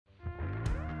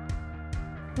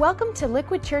Welcome to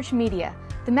Liquid Church Media.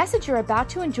 The message you're about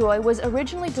to enjoy was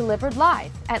originally delivered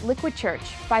live at Liquid Church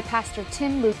by Pastor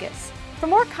Tim Lucas. For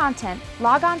more content,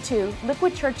 log on to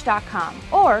liquidchurch.com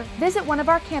or visit one of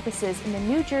our campuses in the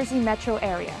New Jersey metro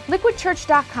area.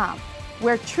 liquidchurch.com,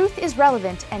 where truth is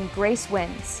relevant and grace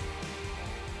wins.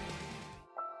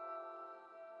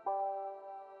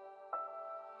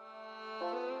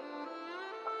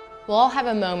 We'll all have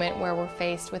a moment where we're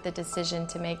faced with a decision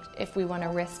to make if we want to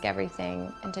risk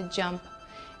everything and to jump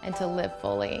and to live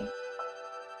fully.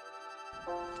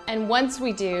 And once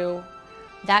we do,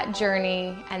 that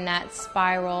journey and that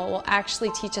spiral will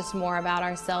actually teach us more about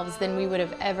ourselves than we would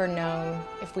have ever known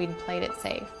if we'd played it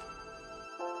safe.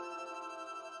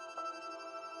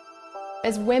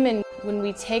 As women, when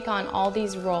we take on all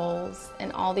these roles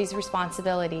and all these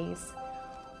responsibilities,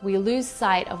 we lose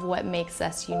sight of what makes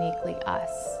us uniquely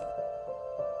us.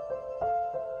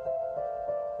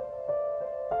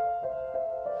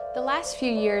 The last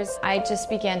few years, I just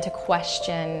began to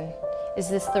question, is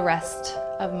this the rest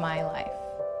of my life?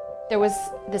 There was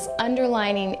this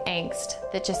underlining angst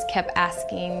that just kept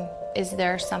asking, is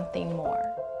there something more?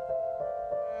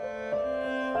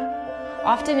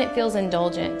 Often it feels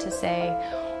indulgent to say,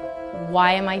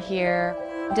 why am I here?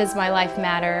 Does my life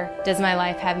matter? Does my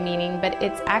life have meaning? But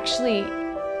it's actually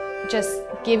just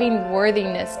giving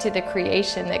worthiness to the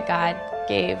creation that God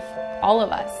gave all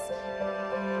of us.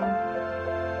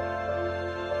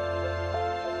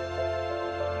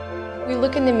 We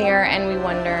look in the mirror and we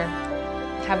wonder,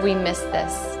 have we missed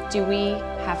this? Do we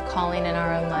have calling in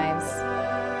our own lives?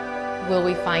 Will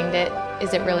we find it?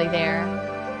 Is it really there?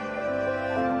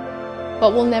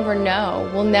 But we'll never know.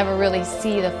 We'll never really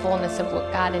see the fullness of what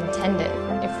God intended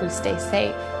if we stay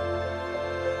safe.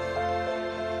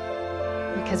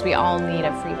 Because we all need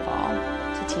a free fall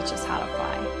to teach us how to fly.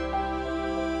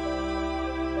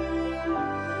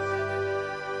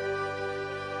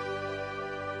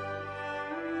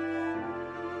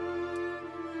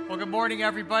 Well, good morning,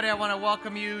 everybody. I want to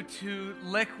welcome you to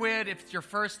Liquid. If it's your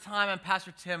first time, I'm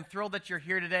Pastor Tim. Thrilled that you're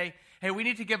here today. Hey, we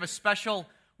need to give a special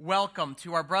welcome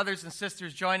to our brothers and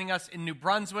sisters joining us in New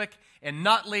Brunswick, in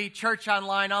Nutley, Church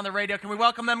Online, on the radio. Can we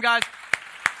welcome them, guys?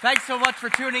 Thanks so much for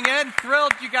tuning in.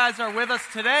 Thrilled you guys are with us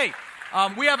today.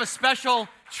 We have a special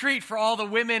treat for all the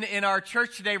women in our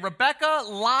church today. Rebecca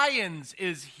Lyons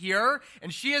is here,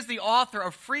 and she is the author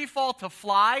of Free Fall to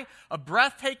Fly, a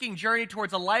breathtaking journey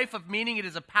towards a life of meaning. It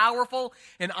is a powerful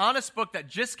and honest book that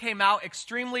just came out,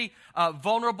 extremely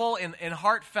vulnerable and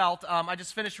heartfelt. I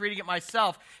just finished reading it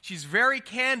myself. She's very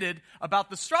candid about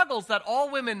the struggles that all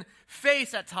women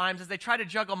face at times as they try to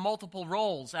juggle multiple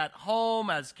roles at home,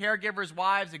 as caregivers,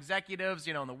 wives, executives,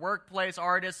 in the workplace,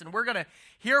 artists. And we're going to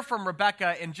hear from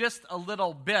Rebecca in just a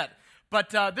little bit. But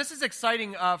this is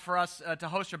exciting for us to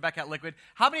host Rebecca at Liquid.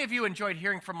 How many of you enjoyed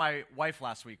hearing from my wife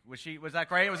last week? Was that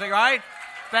great? Was that right?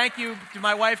 Thank you to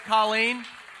my wife, Colleen.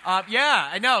 Yeah,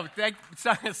 I know.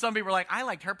 Some people were like, I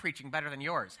liked her preaching better than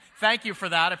yours. Thank you for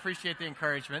that. I appreciate the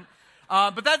encouragement.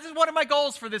 But that is one of my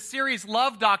goals for this series,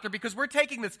 Love Doctor, because we're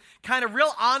taking this kind of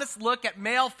real honest look at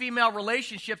male-female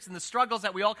relationships and the struggles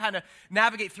that we all kind of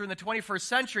navigate through in the 21st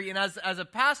century. And as a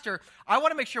pastor, I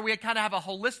want to make sure we kind of have a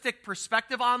holistic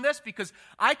perspective on this, because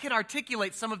I can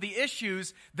articulate some of the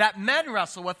issues that men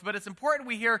wrestle with, but it's important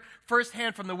we hear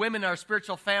firsthand from the women in our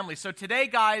spiritual family. So today,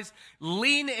 guys,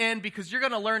 lean in, because you're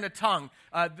going to learn a ton.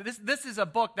 This is a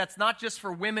book that's not just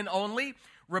for women only.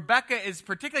 Rebecca is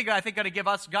particularly, I think, going to give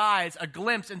us guys a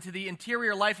glimpse into the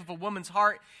interior life of a woman's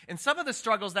heart and some of the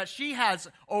struggles that she has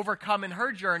overcome in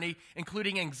her journey,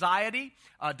 including anxiety,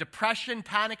 depression,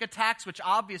 panic attacks, which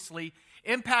obviously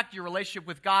impact your relationship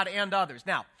with God and others.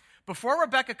 Now, before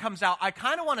Rebecca comes out, I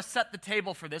kind of want to set the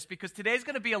table for this, because today's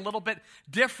going to be a little bit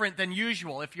different than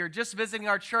usual. If you're just visiting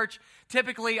our church,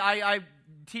 typically I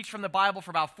teach from the Bible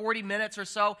for about 40 minutes or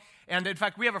so. And in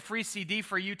fact, we have a free CD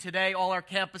for you today, all our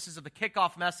campuses, of the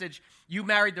kickoff message. You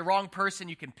married the wrong person.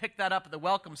 You can pick that up at the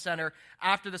Welcome Center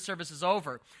after the service is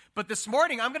over. But this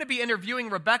morning, I'm going to be interviewing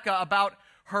Rebecca about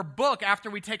her book after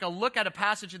we take a look at a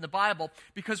passage in the Bible,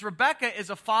 because Rebecca is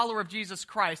a follower of Jesus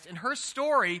Christ, and her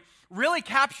story really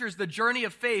captures the journey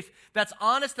of faith that's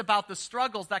honest about the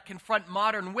struggles that confront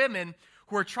modern women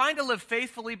who are trying to live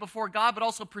faithfully before God, but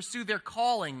also pursue their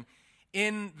calling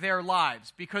in their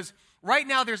lives. Because right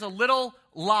now there's a little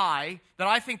lie that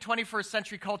I think 21st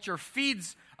century culture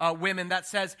feeds women that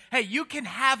says, hey, you can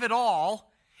have it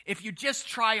all if you just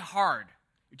try hard.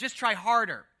 You just try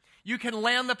harder. You can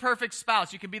land the perfect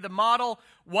spouse. You can be the model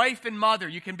wife and mother.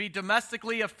 You can be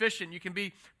domestically efficient. You can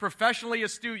be professionally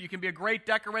astute. You can be a great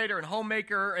decorator and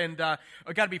homemaker, and got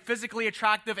to be physically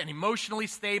attractive and emotionally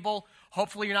stable.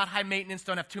 Hopefully you're not high maintenance,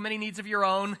 don't have too many needs of your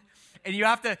own. And you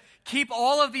have to keep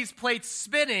all of these plates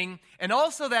spinning and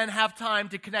also then have time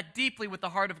to connect deeply with the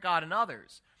heart of God and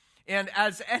others. And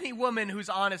as any woman who's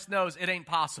honest knows, it ain't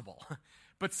possible.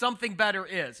 But something better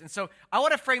is. And so I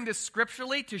want to frame this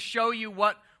scripturally to show you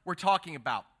what we're talking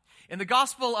about. In the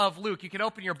Gospel of Luke, you can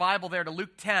open your Bible there to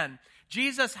Luke 10.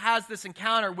 Jesus has this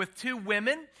encounter with two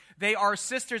women. They are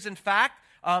sisters, in fact,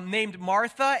 named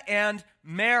Martha and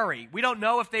Mary. We don't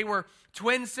know if they were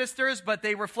twin sisters, but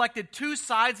they reflected two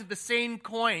sides of the same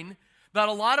coin that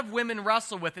a lot of women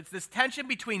wrestle with. It's this tension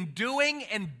between doing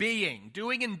and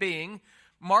being,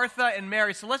 Martha and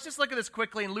Mary. So let's just look at this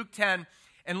quickly in Luke 10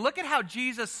 and look at how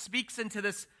Jesus speaks into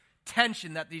this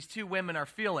tension that these two women are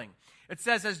feeling. It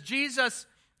says, as Jesus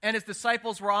and his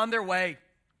disciples were on their way,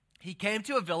 he came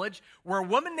to a village where a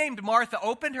woman named Martha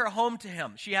opened her home to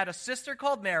him. She had a sister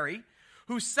called Mary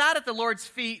who sat at the Lord's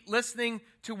feet listening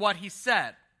to what he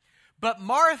said. But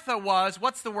Martha was,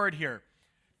 what's the word here?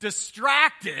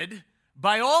 Distracted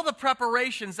by all the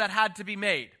preparations that had to be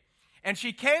made. And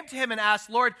she came to him and asked,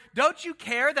 Lord, don't you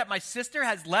care that my sister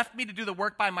has left me to do the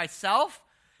work by myself?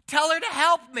 Tell her to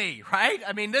help me, right?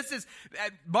 I mean,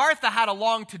 Martha had a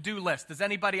long to-do list. Does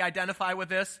anybody identify with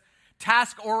this?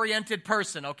 Task-oriented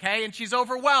person, okay? And she's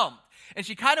overwhelmed. And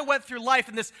she kind of went through life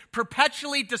in this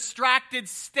perpetually distracted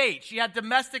state. She had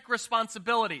domestic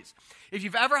responsibilities. If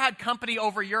you've ever had company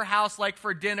over your house, like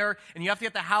for dinner, and you have to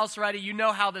get the house ready, you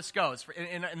know how this goes.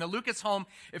 In the Lucas home,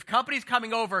 if company's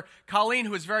coming over, Colleen,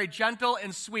 who is very gentle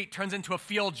and sweet, turns into a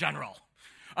field general.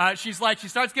 She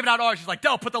starts giving out orders. She's like,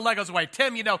 don't put the Legos away.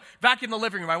 Tim, vacuum the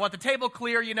living room. I want the table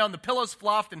clear, and the pillows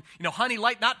fluffed. And, honey,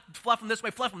 light, not fluff them this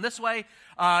way, fluff them this way.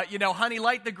 Honey,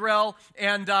 light the grill.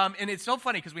 And it's so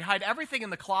funny because we hide everything in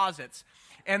the closets.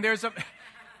 And there's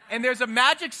a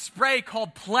magic spray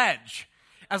called Pledge.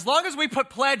 As long as we put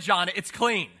Pledge on it, it's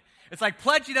clean. It's like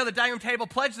Pledge, the dining room table,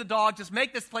 Pledge the dog, just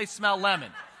make this place smell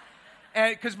lemon.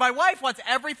 Because my wife wants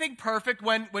everything perfect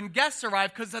when guests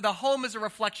arrive because the home is a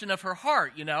reflection of her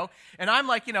heart, And I'm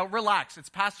like, relax. It's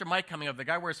Pastor Mike coming up. The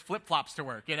guy wears flip-flops to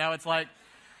work, It's like,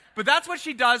 but that's what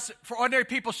she does for ordinary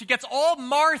people. She gets all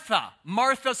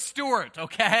Martha Stewart,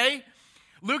 okay?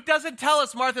 Luke doesn't tell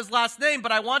us Martha's last name,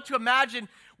 but I want to imagine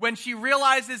when she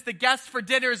realizes the guest for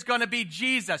dinner is going to be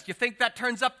Jesus. You think that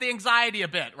turns up the anxiety a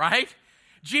bit, right?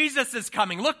 Jesus is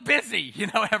coming. Look busy,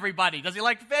 everybody. Does he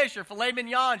like fish or filet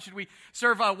mignon? Should we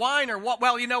serve wine or what?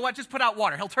 Well, you know what? Just put out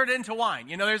water. He'll turn it into wine.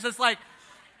 There's this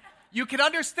you can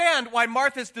understand why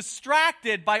Martha's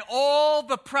distracted by all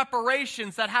the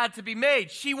preparations that had to be made.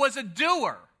 She was a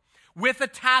doer with a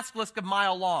task list a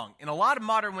mile long. And a lot of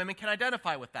modern women can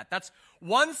identify with that. That's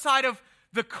one side of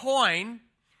the coin,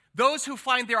 those who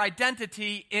find their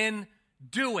identity in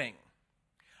doing.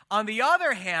 On the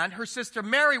other hand, her sister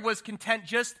Mary was content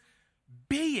just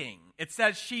being. It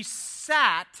says she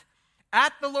sat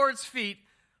at the Lord's feet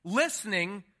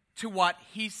listening to what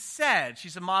he said.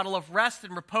 She's a model of rest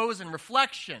and repose and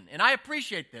reflection. And I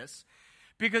appreciate this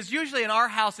because usually in our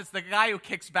house, it's the guy who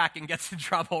kicks back and gets in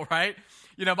trouble, right?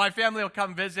 My family will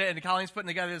come visit and Colleen's putting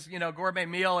together this, gourmet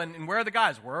meal. And where are the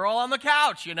guys? We're all on the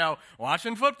couch,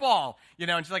 watching football,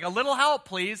 and she's like, a little help,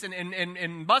 please.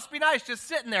 And must be nice just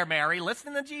sitting there, Mary,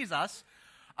 listening to Jesus.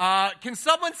 Can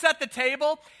someone set the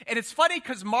table? And it's funny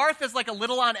because Martha's like a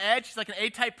little on edge. She's like an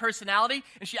A-type personality.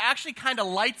 And she actually kind of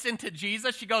lights into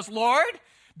Jesus. She goes, Lord,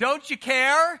 don't you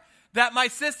care that my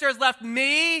sister has left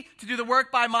me to do the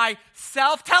work by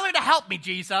myself? Tell her to help me,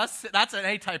 Jesus. That's an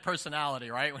A-type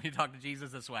personality, right? When you talk to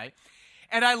Jesus this way.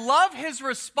 And I love his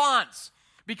response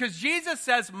because Jesus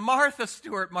says, Martha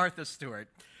Stewart,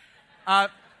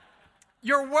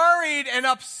 you're worried and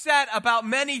upset about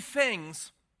many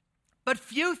things, but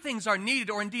few things are needed,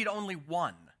 or indeed only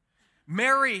one.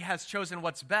 Mary has chosen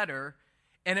what's better,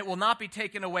 and it will not be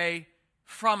taken away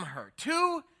from her.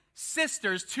 Two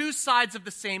sisters, two sides of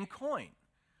the same coin.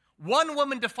 One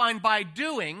woman defined by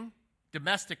doing,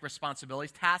 domestic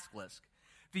responsibilities, task list.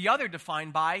 The other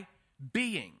defined by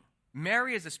being.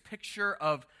 Mary is this picture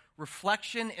of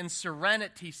reflection and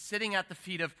serenity sitting at the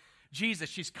feet of Jesus.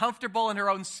 She's comfortable in her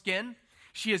own skin.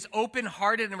 She is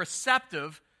open-hearted and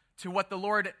receptive to what the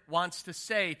Lord wants to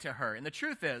say to her. And the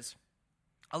truth is,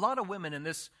 a lot of women in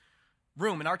this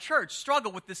room, in our church,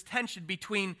 struggle with this tension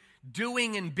between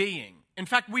doing and being. In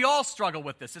fact, we all struggle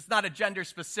with this. It's not a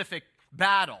gender-specific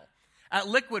battle. At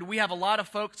Liquid, we have a lot of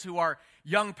folks who are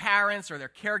young parents or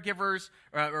they're caregivers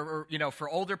or for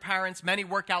older parents. Many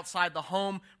work outside the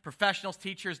home, professionals,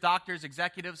 teachers, doctors,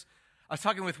 executives. I was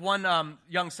talking with one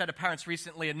young set of parents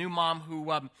recently, a new mom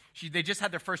who they just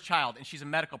had their first child, and she's a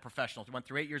medical professional. She went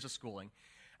through 8 years of schooling.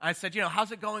 And I said,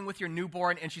 how's it going with your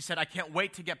newborn? And she said, I can't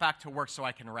wait to get back to work so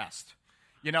I can rest.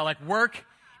 Work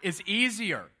is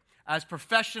easier. As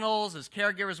professionals, as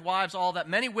caregivers, wives, all that,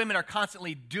 many women are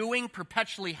constantly doing,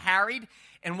 perpetually harried.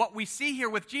 And what we see here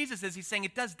with Jesus is he's saying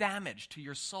it does damage to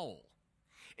your soul.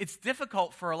 It's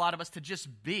difficult for a lot of us to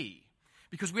just be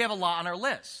because we have a lot on our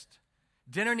list.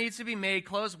 Dinner needs to be made,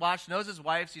 clothes washed, noses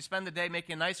wiped. You spend the day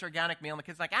making a nice organic meal, and the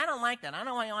kid's like, I don't like that. I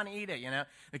don't want to eat it,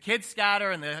 The kids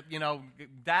scatter, and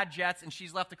dad jets, and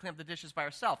she's left to clean up the dishes by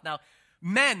herself. Now,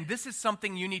 men, this is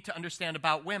something you need to understand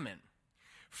about women.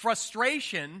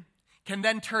 Frustration can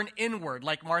then turn inward,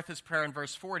 like Martha's prayer in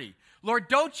verse 40. Lord,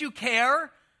 don't you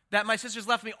care that my sister's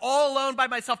left me all alone by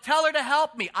myself? Tell her to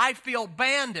help me. I feel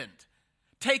abandoned,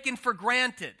 taken for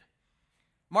granted.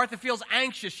 Martha feels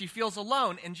anxious. She feels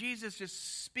alone. And Jesus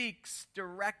just speaks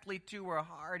directly to her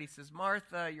heart. He says,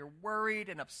 Martha, you're worried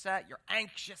and upset. You're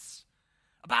anxious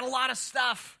about a lot of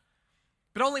stuff.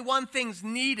 But only one thing's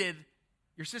needed.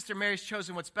 Your sister Mary's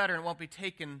chosen what's better and it won't be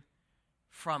taken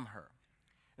from her.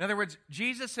 In other words,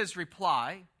 Jesus'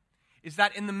 reply is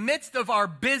that in the midst of our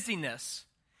busyness,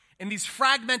 in these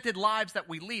fragmented lives that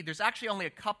we lead, there's actually only a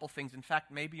couple things, in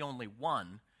fact, maybe only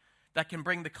one, that can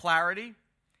bring the clarity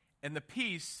and the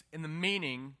peace and the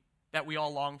meaning that we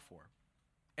all long for.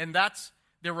 And that's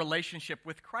their relationship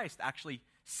with Christ, actually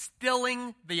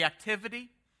stilling the activity,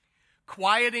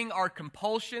 quieting our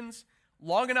compulsions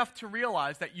long enough to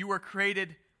realize that you were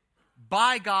created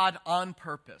by God on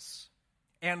purpose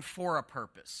and for a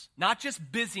purpose. Not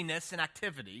just busyness and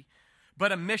activity,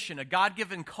 but a mission, a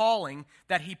God-given calling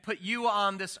that he put you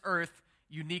on this earth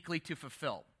uniquely to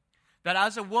fulfill. That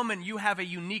as a woman, you have a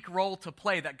unique role to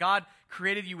play, that God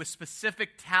created you with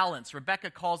specific talents. Rebecca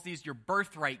calls these your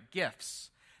birthright gifts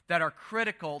that are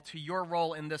critical to your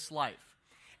role in this life.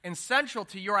 And central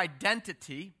to your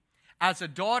identity as a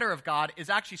daughter of God is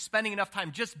actually spending enough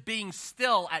time just being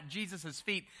still at Jesus'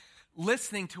 feet,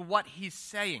 listening to what he's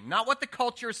saying. Not what the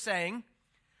culture is saying,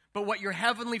 but what your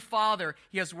heavenly Father,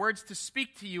 he has words to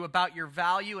speak to you about your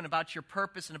value and about your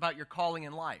purpose and about your calling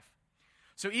in life.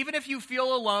 So even if you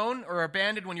feel alone or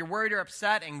abandoned when you're worried or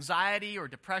upset, anxiety or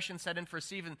depression set in for a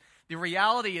season, the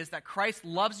reality is that Christ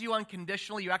loves you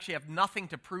unconditionally. You actually have nothing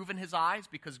to prove in his eyes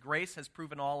because grace has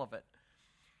proven all of it.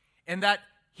 And that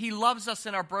he loves us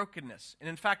in our brokenness. And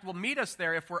in fact, will meet us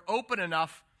there if we're open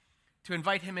enough to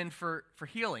invite him in for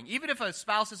healing. Even if a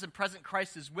spouse isn't present,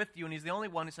 Christ is with you, and he's the only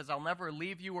one who says, I'll never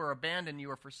leave you or abandon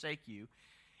you or forsake you,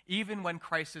 even when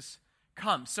crisis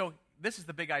comes. So this is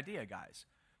the big idea, guys.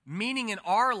 Meaning in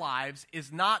our lives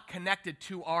is not connected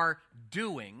to our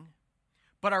doing,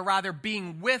 but are rather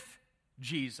being with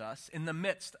Jesus in the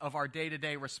midst of our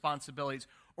day-to-day responsibilities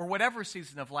or whatever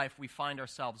season of life we find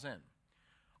ourselves in.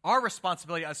 Our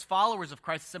responsibility as followers of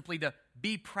Christ is simply to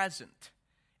be present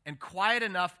and quiet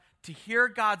enough to hear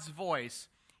God's voice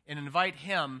and invite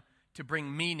him to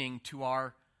bring meaning to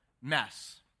our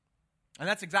mess. And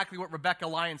that's exactly what Rebecca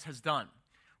Lyons has done.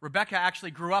 Rebecca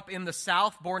actually grew up in the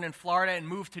South, born in Florida, and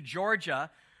moved to Georgia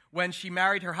when she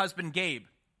married her husband, Gabe.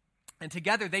 And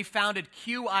together they founded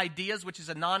Q Ideas, which is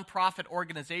a nonprofit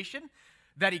organization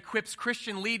that equips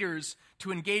Christian leaders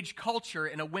to engage culture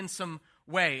in a winsome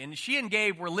way. And she and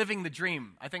Gabe were living the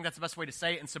dream. I think that's the best way to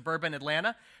say it in suburban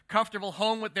Atlanta. Comfortable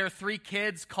home with their 3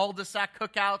 kids, cul-de-sac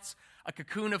cookouts, a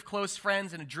cocoon of close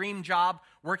friends, and a dream job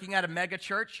working at a mega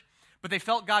church. But they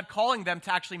felt God calling them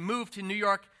to actually move to New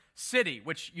York City,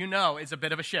 which you know is a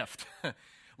bit of a shift.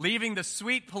 Leaving the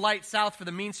sweet, polite South for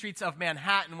the mean streets of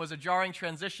Manhattan was a jarring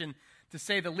transition, to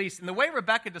say the least. And the way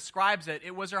Rebecca describes it,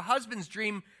 it was her husband's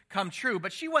dream come true,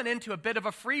 but she went into a bit of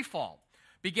a free fall,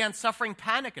 began suffering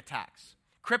panic attacks,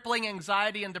 crippling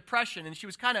anxiety and depression, and she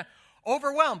was kind of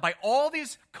overwhelmed by all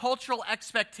these cultural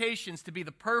expectations to be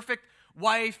the perfect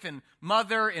wife and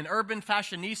mother and urban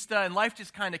fashionista, and life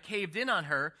just kind of caved in on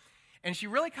her. And she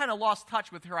really kind of lost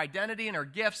touch with her identity and her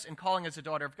gifts and calling as a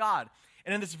daughter of God.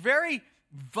 And in this very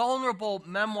vulnerable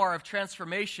memoir of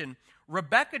transformation,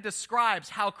 Rebecca describes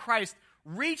how Christ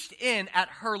reached in at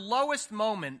her lowest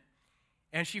moment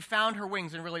and she found her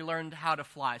wings and really learned how to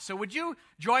fly. So would you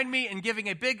join me in giving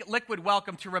a big Liquid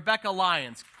welcome to Rebecca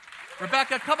Lyons?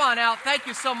 Rebecca, come on out. Thank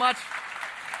you so much.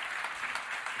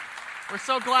 We're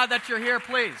so glad that you're here,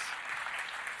 please.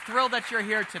 Thrilled that you're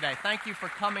here today. Thank you for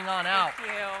coming on out. Thank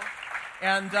you.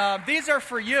 And these are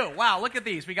for you. Wow, look at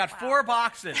these. We got 4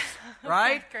 boxes,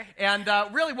 right? Great. And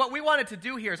really what we wanted to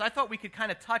do here is I thought we could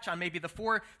kind of touch on maybe the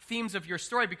 4 themes of your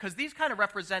story, because these kind of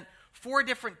represent 4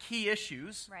 different key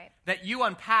issues that you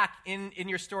unpack in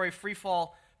your story, Free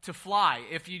Fall to Fly.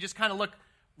 If you just kind of look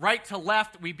right to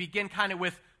left, we begin kind of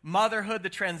with motherhood, the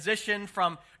transition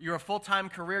from you're a full-time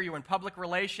career, you were in public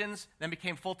relations, then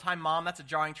became full-time mom. That's a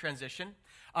jarring transition.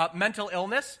 Mental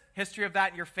illness, history of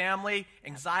that in your family,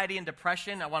 anxiety and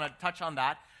depression. I want to touch on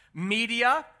that.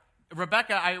 Media.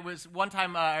 Rebecca, I was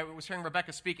hearing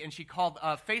Rebecca speak, and she called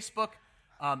Facebook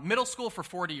middle school for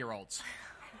 40-year-olds.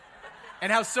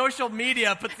 And how social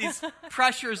media puts these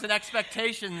pressures and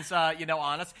expectations,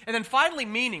 on us. And then finally,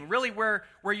 meaning, really where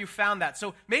you found that.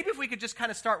 So maybe if we could just kind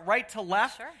of start right to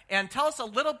left and tell us a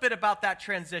little bit about that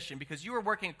transition, because you were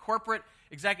working in corporate,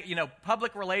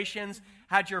 public relations,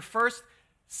 had your first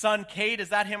son, Cade, is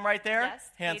that him right there? Yes.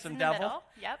 Handsome Cade's in devil. the middle.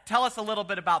 Yep. Tell us a little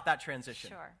bit about that transition.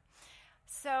 Sure.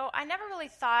 So I never really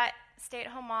thought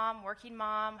stay-at-home mom, working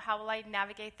mom, how will I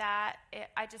navigate that?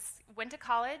 I just went to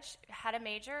college, had a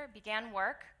major, began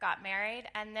work, got married,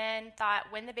 and then thought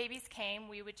when the babies came,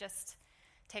 we would just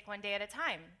take one day at a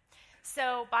time.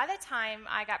 So by the time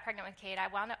I got pregnant with Cade, I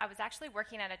was actually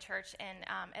working at a church in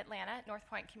Atlanta, North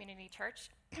Point Community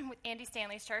Church, with Andy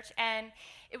Stanley's church, and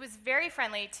it was very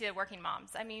friendly to working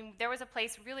moms. I mean, there was a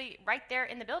place really right there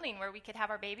in the building where we could have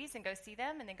our babies and go see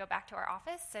them and then go back to our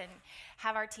office and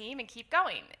have our team and keep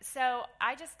going. So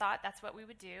I just thought that's what we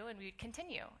would do, and we would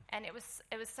continue. And it was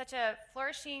such a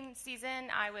flourishing season.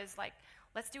 I was like,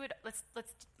 let's do it.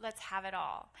 Let's have it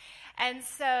all. And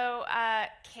so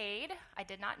Cade, I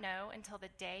did not know until the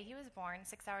day he was born.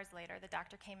 6 hours later, the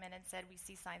doctor came in and said, "We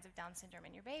see signs of Down syndrome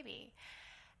in your baby."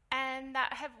 And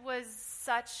that was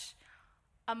such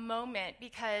a moment,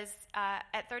 because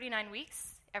at 39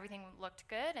 weeks, everything looked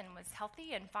good and was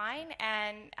healthy and fine,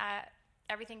 and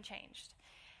everything changed.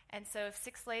 And so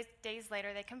 6 days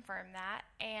later, they confirmed that.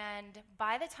 And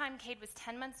by the time Cade was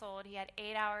 10 months old, he had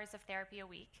 8 hours of therapy a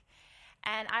week.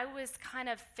 And I was kind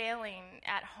of failing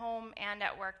at home and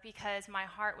at work because my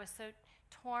heart was so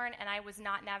torn and I was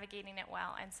not navigating it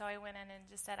well. And so I went in and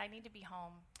just said, I need to be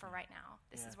home for right now.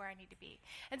 This is where I need to be.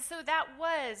 And so that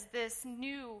was this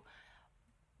new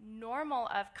normal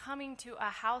of coming to a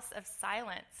house of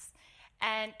silence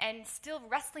and still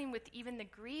wrestling with even the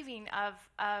grieving of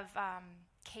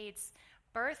Cade's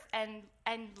birth and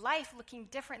life looking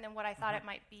different than what I thought it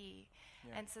might be.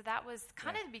 Yeah. And so that was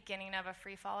kind of the beginning of a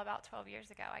free fall about 12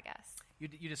 years ago, I guess.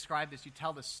 You describe this, you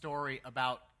tell the story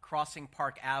about crossing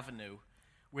Park Avenue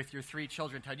with your 3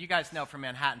 children. You guys know from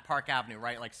Manhattan, Park Avenue,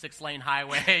 right? Like 6-lane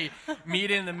highway,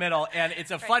 meet in the middle. And it's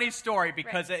a funny story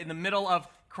because in the middle of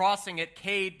crossing it,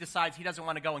 Cade decides he doesn't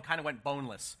want to go and kind of went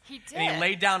boneless. He did. And he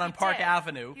laid down on Park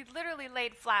Avenue. He literally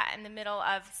laid flat in the middle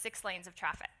of 6 lanes of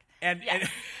traffic. And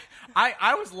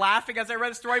I was laughing as I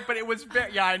read the story, but it was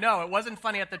I know. It wasn't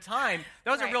funny at the time.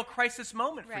 That was a real crisis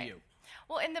moment for you.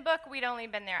 Well, in the book, we'd only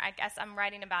been there, I guess I'm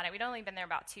writing about it, we'd only been there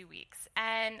about 2 weeks.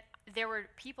 And there were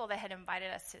people that had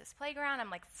invited us to this playground. I'm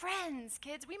like, friends,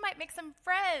 kids, we might make some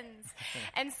friends.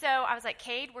 And so I was like,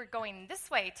 Cade, we're going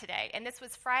this way today. And this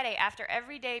was Friday. After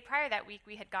every day prior that week,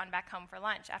 we had gone back home for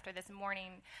lunch after this morning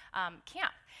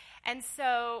camp. And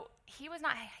so he was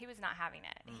not having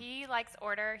it. He likes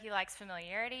order. He likes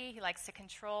familiarity. He likes to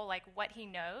control like what he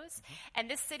knows. And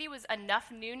this city was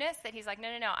enough newness that he's like, no.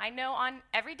 I know on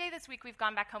every day this week we've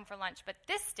gone back home for lunch, but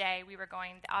this day we were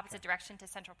going the opposite direction to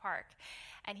Central Park.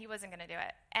 And he wasn't going to do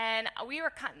it. And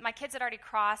my kids had already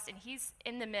crossed, and he's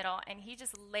in the middle, and he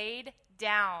just laid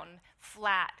down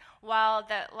flat while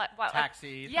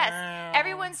taxis. Yes,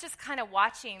 everyone's just kind of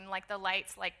watching like the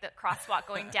lights, like the crosswalk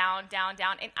going down.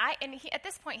 And he at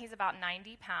this point he's about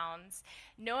 90 pounds.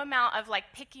 No amount of like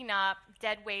picking up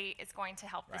dead weight is going to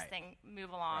help this thing move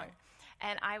along. Right.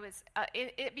 And I was,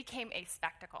 it became a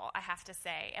spectacle, I have to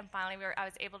say. And finally, I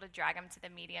was able to drag him to the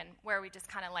median where we just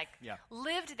kind of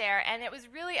lived there. And it was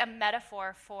really a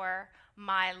metaphor for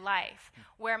my life,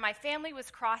 where my family was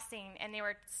crossing and they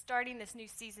were starting this new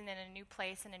season in a new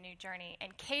place and a new journey.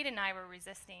 And Cade and I were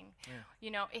resisting.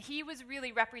 Yeah. He was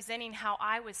really representing how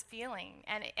I was feeling.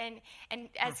 And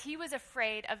as he was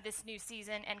afraid of this new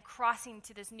season and crossing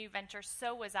to this new venture,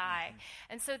 so was I.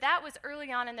 And so that was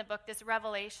early on in the book, this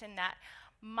revelation that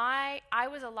I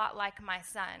was a lot like my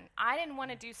son. I didn't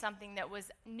want to do something that was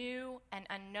new and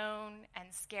unknown and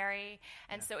scary.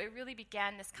 And so it really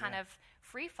began this kind of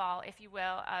free fall, if you will,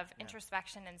 of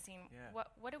introspection and seeing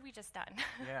what have we just done.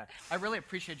 Yeah, I really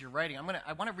appreciate your writing. I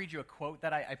want to read you a quote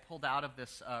that I pulled out of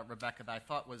this, Rebecca, that I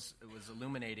thought was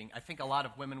illuminating. I think a lot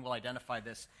of women will identify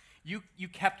this. you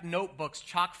kept notebooks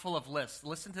chock full of lists.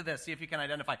 Listen to this, see if you can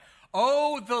identify.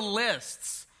 Oh, the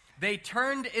lists. They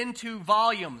turned into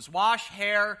volumes. Wash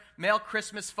hair, mail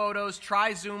Christmas photos,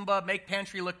 try Zumba, make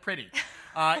pantry look pretty.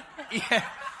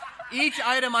 Each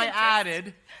item I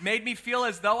added made me feel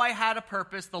as though I had a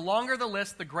purpose. The longer the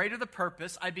list, the greater the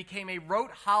purpose. I became a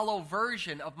rote, hollow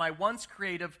version of my once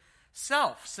creative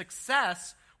self.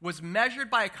 Success was measured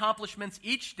by accomplishments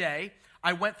each day.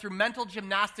 I went through mental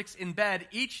gymnastics in bed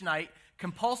each night,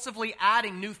 compulsively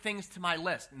adding new things to my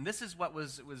list. And this is what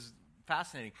was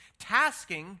fascinating.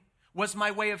 Tasking was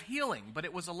my way of healing, but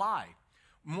it was a lie.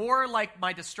 More like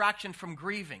my distraction from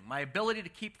grieving, my ability to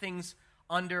keep things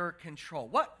under control.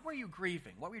 What were you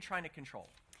grieving? What were you trying to control?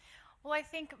 Well, I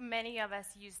think many of us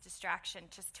use distraction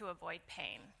just to avoid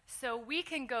pain. So we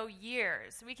can go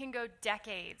years, we can go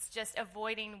decades just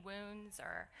avoiding wounds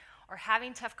or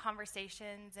having tough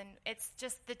conversations, and it's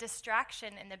just the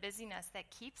distraction and the busyness that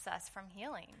keeps us from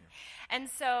healing. Yeah. And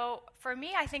so for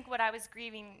me, I think what I was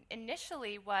grieving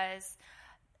initially was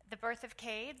the birth of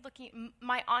Cade,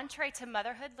 my entree to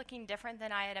motherhood looking different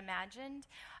than I had imagined,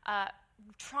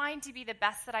 trying to be the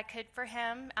best that I could for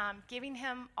him, giving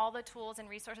him all the tools and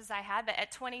resources I had. But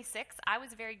at 26, I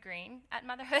was very green at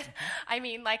motherhood. I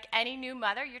mean, like any new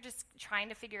mother, you're just trying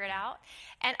to figure it out.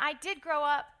 And I did grow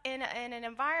up in an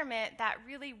environment that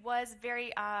really was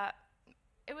very,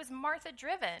 it was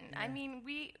Martha-driven. Yeah. I mean,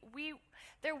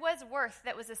 there was worth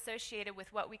that was associated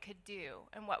with what we could do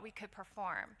and what we could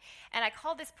perform. And I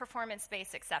call this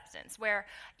performance-based acceptance, where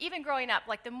even growing up,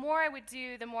 like the more I would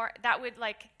do, the more that would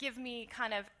like give me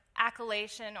kind of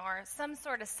accolation or some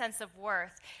sort of sense of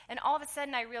worth. And all of a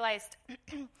sudden I realized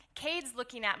Cade's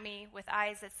looking at me with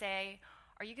eyes that say,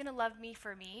 are you going to love me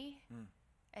for me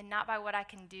and not by what I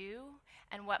can do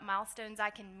and what milestones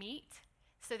I can meet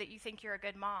so that you think you're a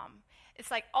good mom? It's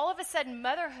like all of a sudden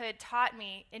motherhood taught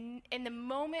me in the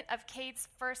moment of Cade's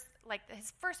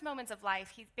his first moments of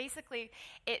life,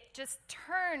 it just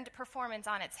turned performance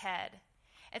on its head.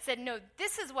 It said, no,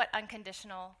 this is what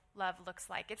unconditional love looks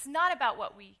like. It's not about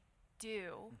what we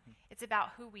do. It's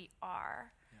about who we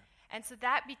are. Yeah. And so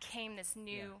that became this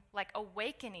new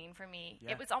awakening for me.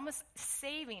 Yeah. It was almost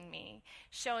saving me,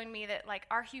 showing me that like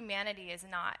our humanity is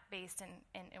not based in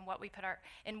what we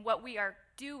what we are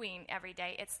doing every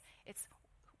day. It's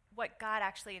what God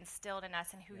actually instilled in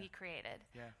us and who He created.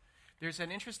 Yeah. There's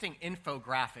an interesting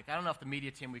infographic. I don't know if the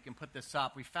media team, we can put this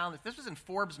up. We found this was in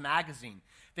Forbes magazine.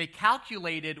 They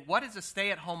calculated what is a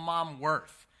stay-at-home mom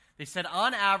worth. They said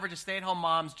on average, a stay-at-home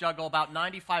moms juggle about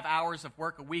 95 hours of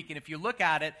work a week. And if you look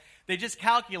at it, they just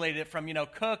calculated it from,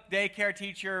 cook, daycare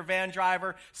teacher, van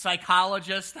driver,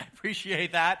 psychologist. I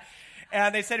appreciate that.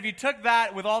 And they said if you took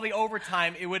that with all the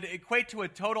overtime, it would equate to a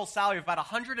total salary of about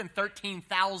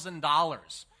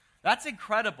 $113,000. That's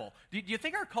incredible. Do you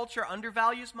think our culture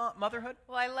undervalues motherhood?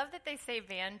 Well, I love that they say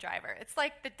van driver. It's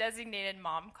like the designated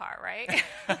mom car, right?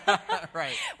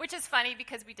 Right. Which is funny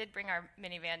because we did bring our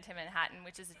minivan to Manhattan,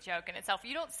 which is a joke in itself.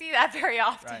 You don't see that very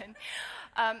often.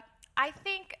 Right. I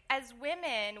think as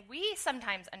women, we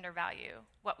sometimes undervalue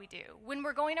what we do. When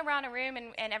we're going around a room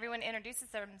and everyone introduces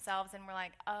themselves and we're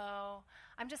like, oh,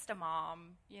 I'm just a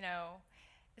mom,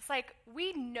 It's like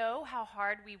we know how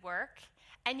hard we work,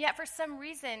 and yet for some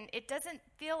reason it doesn't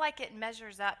feel like it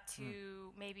measures up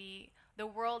to maybe the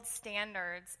world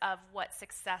standards of what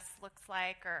success looks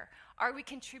like, or are we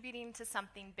contributing to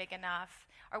something big enough?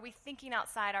 Are we thinking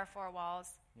outside our four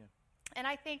walls? Yeah. And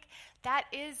I think that's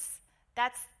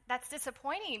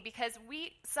disappointing because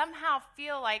we somehow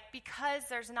feel like because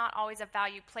there's not always a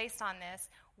value placed on this,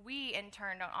 we in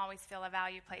turn don't always feel a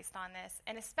value placed on this.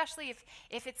 And especially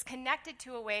if it's connected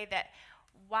to a way that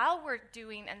while we're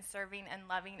doing and serving and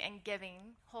loving and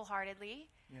giving wholeheartedly,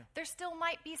 there still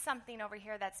might be something over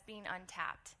here that's being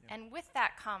untapped. Yeah. And with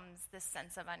that comes this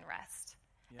sense of unrest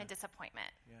and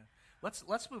disappointment. Yeah.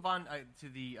 Let's move on to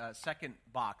the second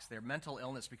box there, mental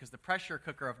illness, because the pressure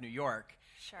cooker of New York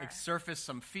surfaced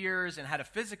some fears and had a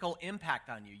physical impact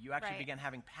on you. You actually began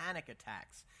having panic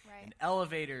attacks in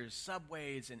elevators,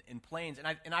 subways, and in planes.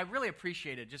 And I really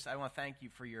appreciate it. I want to thank you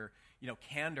for your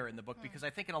candor in the book, because I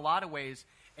think in a lot of ways,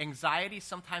 anxiety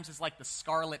sometimes is like the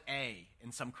scarlet A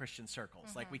in some Christian circles.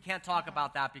 Mm-hmm. Like we can't talk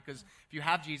about that because if you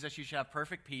have Jesus, you should have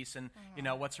perfect peace, and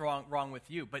what's wrong with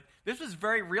you. But this was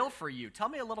very real for you. Tell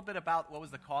me a little bit about what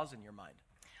was the cause in your mind.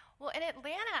 Well, in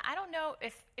Atlanta, I don't know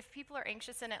if people are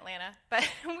anxious in Atlanta, but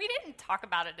we didn't talk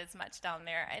about it as much down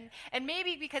there. And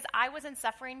maybe because I wasn't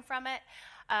suffering from it,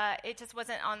 it just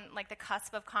wasn't on like the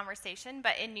cusp of conversation.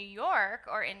 But in New York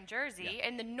or in Jersey,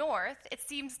 in the North, it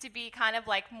seems to be kind of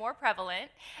like more prevalent.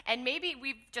 And maybe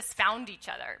we've just found each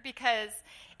other because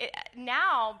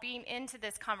now being into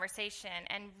this conversation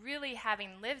and really having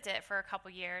lived it for a couple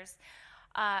years,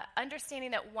 understanding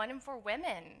that 1 in 4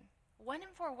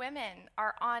 women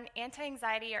are on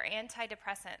anti-anxiety or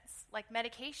antidepressants, like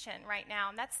medication right now.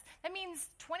 And that means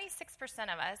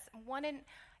 26% of us,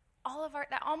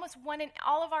 almost one in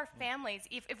all of our families,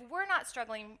 if we're not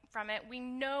struggling from it, we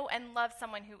know and love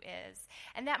someone who is.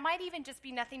 And that might even just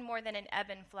be nothing more than an ebb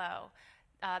and flow.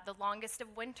 The longest of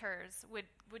winters would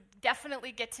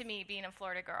definitely get to me being a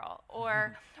Florida girl.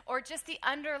 Or just the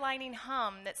underlining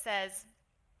hum that says,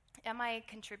 am I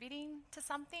contributing to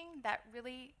something that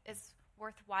really is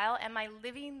worthwhile? Am I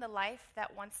living the life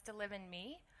that wants to live in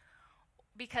me?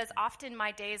 Because often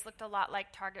my days looked a lot like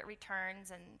Target returns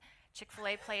and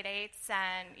Chick-fil-A play dates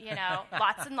and,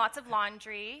 lots and lots of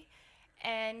laundry.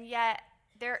 And yet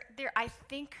I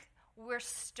think we're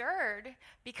stirred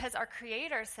because our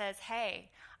Creator says,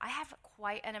 hey, I have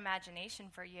quite an imagination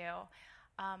for you.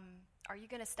 Are you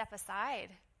going to step aside?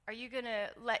 Are you going to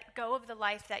let go of the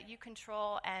life that you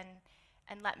control and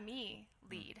let me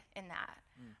lead in that?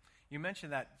 You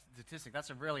mentioned that statistic. That's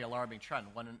a really alarming trend.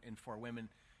 1 in 4 women.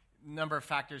 Number of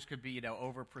factors could be,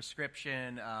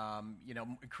 overprescription,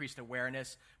 increased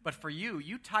awareness. But for you,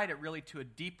 you tied it really to a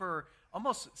deeper,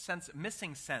 almost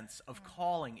missing sense of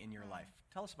calling in your life.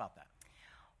 Tell us about that.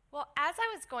 Well, as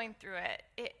I was going through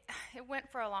it went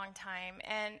for a long time,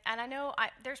 and I know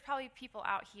there's probably people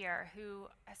out here who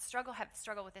have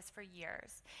struggled with this for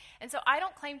years. And so I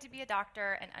don't claim to be a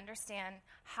doctor and understand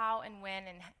how and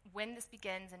when this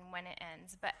begins and when it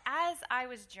ends. But as I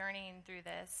was journeying through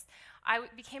this, I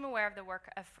became aware of the work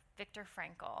of Viktor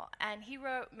Frankl, and he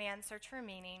wrote Man's Search for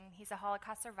Meaning. He's a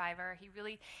Holocaust survivor. He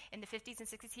really, in the 50s and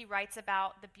 60s, he writes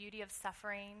about the beauty of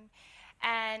suffering.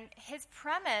 And his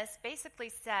premise basically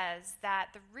says that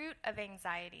the root of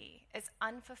anxiety is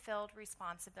unfulfilled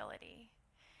responsibility.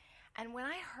 And when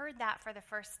I heard that for the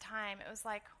first time, it was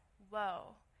like, whoa.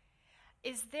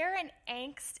 Is there an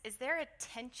angst? Is there a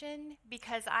tension?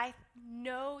 Because I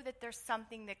know that there's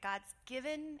something that God's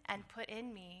given and put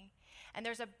in me, and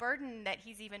there's a burden that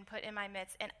he's even put in my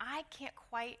midst, and I can't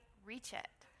quite reach it.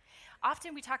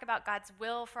 Often we talk about God's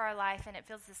will for our life, and it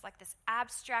feels this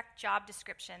abstract job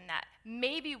description that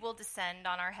maybe will descend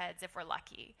on our heads if we're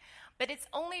lucky. But it's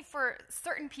only for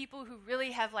certain people who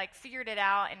really have figured it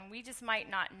out, and we just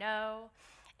might not know.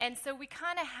 And so we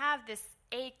kind of have this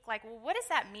ache, well, what does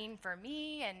that mean for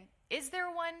me? And is there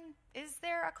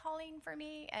a calling for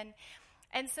me?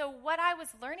 And so what I was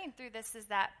learning through this is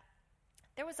that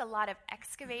there was a lot of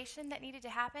excavation that needed to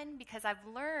happen, because I've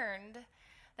learned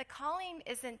that calling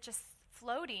isn't just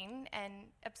floating and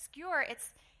obscure.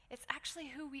 It's actually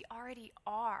who we already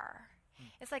are.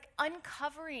 It's like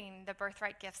uncovering the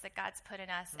birthright gifts that God's put in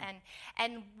us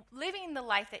and living the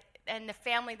life and the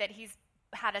family that he's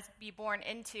had us be born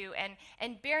into,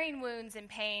 and bearing wounds and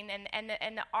pain and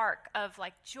the arc of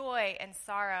joy and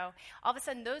sorrow. All of a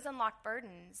sudden those unlock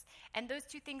burdens, and those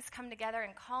two things come together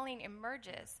and calling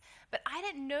emerges. But I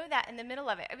didn't know that in the middle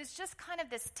of it. It was just kind of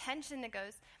this tension that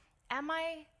goes, am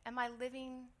I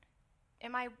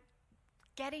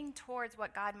getting towards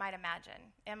what God might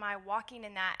imagine? Am I walking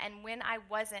in that? And when I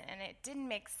wasn't, and it didn't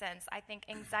make sense, I think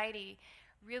anxiety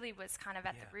really was kind of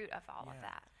at the root of all of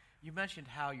that. You mentioned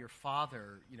how your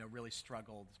father, really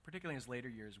struggled, particularly in his later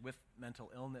years, with mental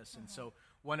illness. And so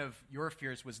one of your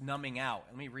fears was numbing out.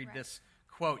 Let me read this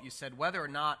quote. You said, whether or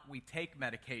not we take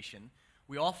medication,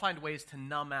 we all find ways to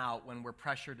numb out when we're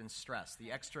pressured and stressed.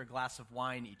 The extra glass of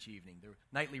wine each evening, the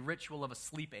nightly ritual of a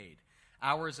sleep aid,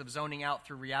 hours of zoning out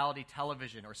through reality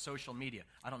television or social media.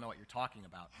 I don't know what you're talking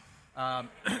about.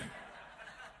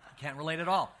 Can't relate at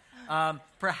all.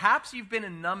 Perhaps you've been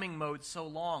in numbing mode so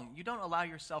long, you don't allow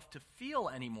yourself to feel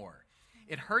anymore.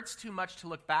 It hurts too much to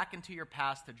look back into your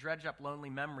past, to dredge up lonely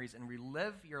memories and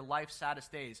relive your life's saddest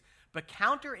days. But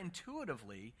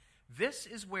counterintuitively, this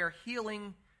is where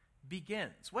healing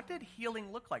begins. What did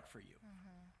healing look like for you?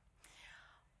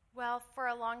 Well, for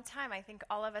a long time, I think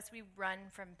all of us, we run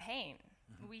from pain.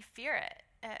 We fear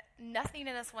it. Nothing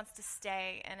in us wants to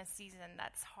stay in a season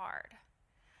that's hard.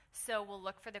 So we'll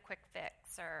look for the quick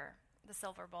fix or the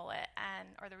silver bullet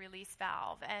or the release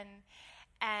valve.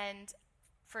 And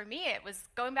for me, it was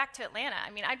going back to Atlanta.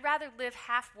 I mean, I'd rather live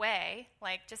halfway,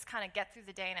 just kind of get through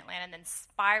the day in Atlanta and then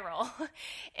spiral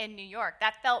in New York.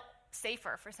 That felt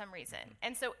safer for some reason.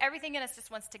 And so everything in us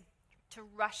just wants to to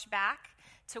rush back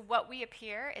to what we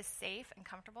appear is safe and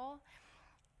comfortable.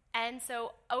 And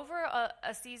so over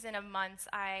a season of months,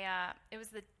 it was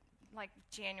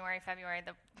January, February,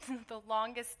 the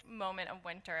longest moment of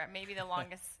winter, maybe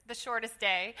the shortest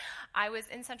day. I was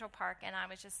in Central Park, and I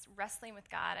was just wrestling with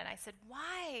God, and I said,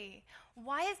 why?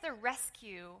 Why is there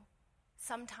rescue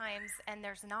sometimes and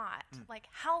there's not? Like,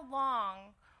 how long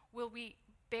will we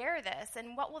bear this,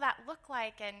 and what will that look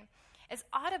like? And as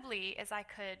audibly as I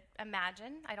could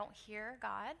imagine, I don't hear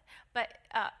God, but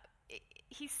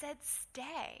he said,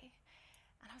 stay.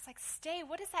 And I was like, stay?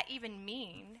 What does that even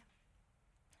mean?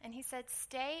 And he said,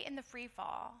 stay in the free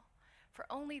fall, for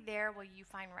only there will you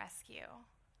find rescue.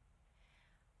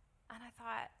 And I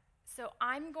thought, so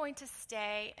I'm going to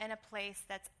stay in a place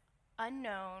that's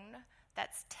unknown,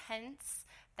 that's tense,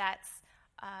 that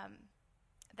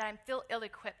I feel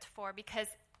ill-equipped for, because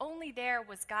only there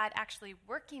was God actually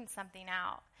working something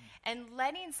out and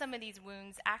letting some of these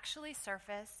wounds actually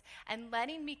surface and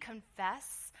letting me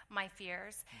confess my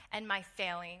fears and my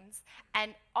failings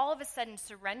and all of a sudden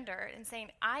surrender and saying,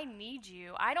 I need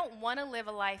you. I don't want to live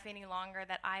a life any longer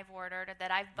that I've ordered or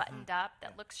that I've buttoned up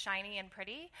that looks shiny and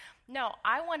pretty. No,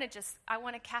 I want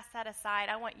to cast that aside.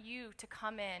 I want you to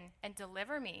come in and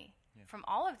deliver me from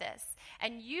all of this.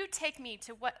 And you take me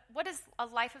to what does a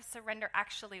life of surrender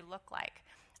actually look like?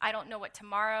 I don't know what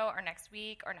tomorrow or next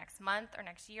week or next month or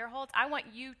next year holds. I want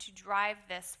you to drive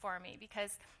this for me,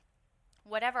 because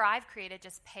whatever I've created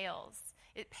just pales.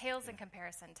 It pales in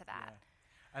comparison to that.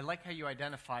 Yeah. I like how you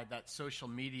identified that social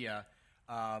media,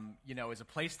 is a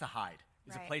place to hide.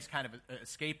 It's a place kind of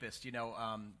escapist.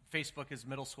 Facebook is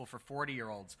middle school for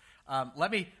 40-year-olds.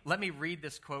 Let me read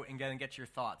this quote and get your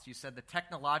thoughts. You said, the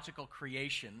technological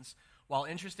creations, while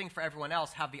interesting for everyone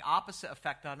else, have the opposite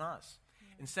effect on us.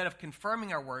 Instead of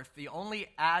confirming our worth, they only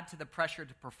add to the pressure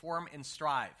to perform and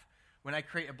strive. When I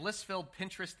create a bliss-filled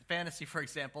Pinterest fantasy, for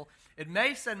example, it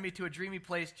may send me to a dreamy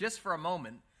place just for a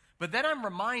moment, but then I'm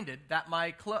reminded that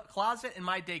my closet and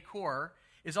my decor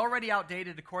is already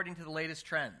outdated according to the latest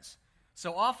trends.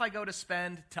 So off I go to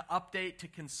spend, to update, to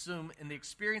consume, and the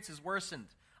experience is worsened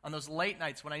on those late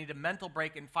nights when I need a mental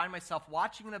break and find myself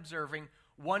watching and observing,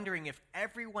 wondering if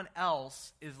everyone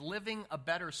else is living a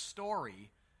better story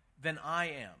than I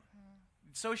am.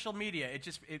 Social media,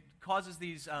 it causes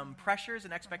these pressures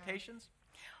and expectations.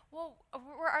 Well,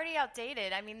 we're already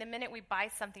outdated. I mean, the minute we buy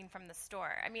something from the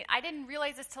store. I mean, I didn't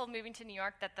realize this till moving to New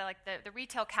York that the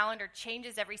retail calendar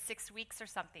changes every 6 weeks or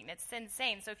something. It's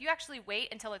insane. So if you actually wait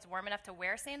until it's warm enough to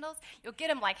wear sandals, you'll get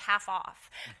them like half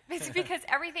off. It's because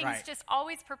everything's just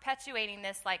always perpetuating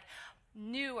this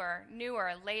newer,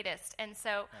 latest. And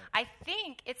so I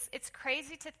think it's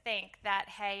crazy to think that,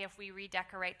 hey, if we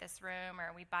redecorate this room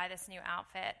or we buy this new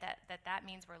outfit, that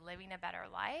means we're living a better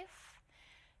life.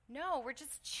 No, we're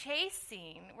just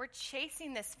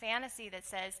chasing this fantasy that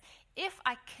says, if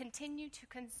I continue to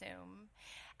consume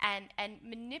and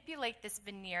manipulate this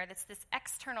veneer, that's this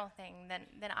external thing,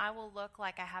 then I will look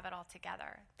like I have it all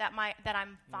together, that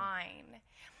I'm fine.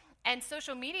 And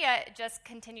social media just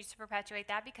continues to perpetuate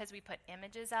that, because we put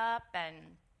images up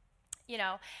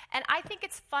and I think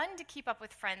it's fun to keep up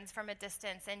with friends from a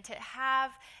distance and to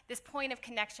have this point of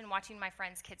connection watching my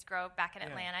friends' kids grow back in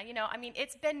Atlanta. I mean,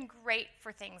 it's been great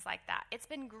for things like that. It's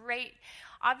been great.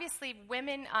 Obviously,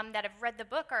 women that have read the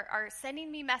book are sending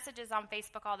me messages on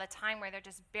Facebook all the time where they're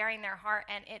just bearing their heart,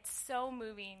 and it's so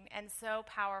moving and so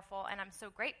powerful, and I'm so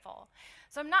grateful.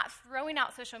 So I'm not throwing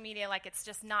out social media like it's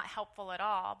just not helpful at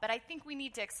all, but I think we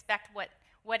need to expect what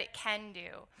it can do.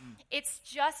 It's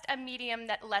just a medium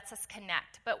that lets us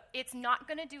connect, but it's not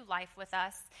going to do life with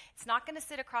us. It's not going to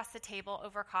sit across the table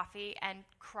over coffee and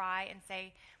cry and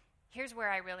say, here's where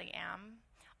I really am.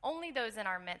 Only those in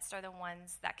our midst are the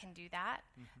ones that can do that,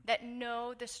 that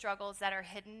know the struggles that are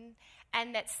hidden,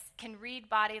 and that can read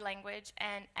body language,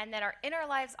 and that are in our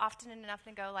lives often enough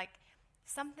to go,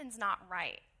 something's not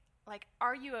right.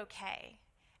 Are you okay?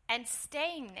 And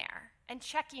staying there and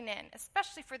checking in,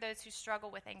 especially for those who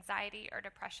struggle with anxiety or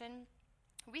depression.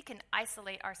 We can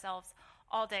isolate ourselves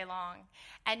all day long,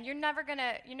 and you're never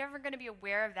gonna be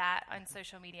aware of that on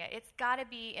social media. It's got to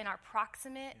be in our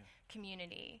proximate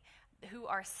community who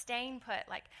are staying put.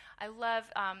 I love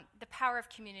the power of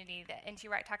community that N.T.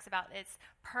 Wright talks about. It's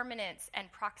permanence and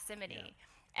proximity.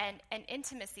 And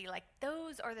intimacy.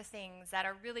 Those are the things that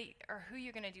are who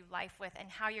you're going to do life with and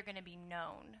how you're going to be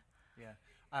known. Yeah.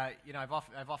 I've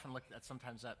often looked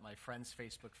sometimes at my friends'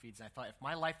 Facebook feeds, and I thought, if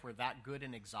my life were that good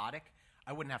and exotic,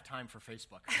 I wouldn't have time for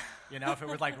Facebook. If it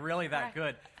was really that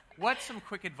good. What's some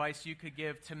quick advice you could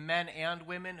give to men and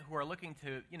women who are looking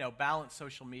to, balance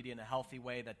social media in a healthy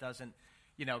way that doesn't,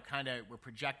 kind of we're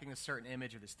projecting a certain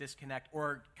image or this disconnect,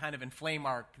 or kind of inflame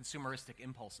our consumeristic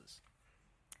impulses?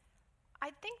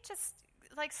 I think just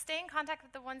like stay in contact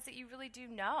with the ones that you really do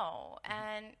know,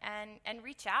 and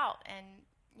reach out, and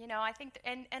I think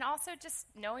and also just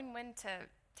knowing when to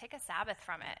take a Sabbath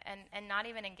from it and not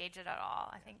even engage it at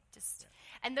all. I think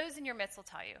and those in your midst will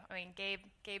tell you. I mean,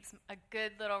 Gabe's a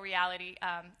good little reality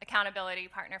accountability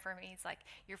partner for me. He's like,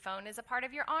 your phone is a part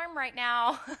of your arm right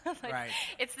now. Right.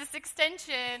 It's this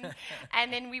extension.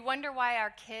 And then we wonder why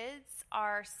our kids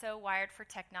are so wired for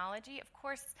technology. Of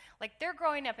course, like they're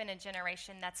growing up in a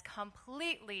generation that's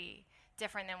completely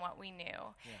different than what we knew.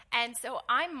 Yeah. And so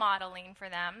I'm modeling for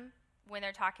them when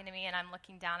they're talking to me and I'm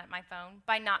looking down at my phone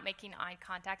by not making eye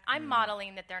contact. I'm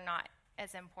modeling that they're not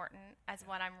as important as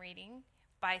what I'm reading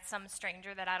by some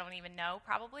stranger that I don't even know,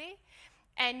 probably.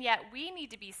 And yet we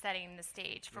need to be setting the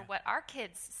stage for what our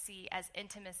kids see as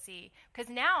intimacy. Because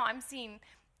now I'm seeing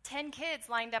 10 kids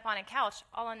lined up on a couch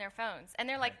all on their phones. And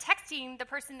they're like texting the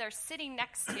person they're sitting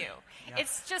next to.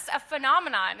 It's just a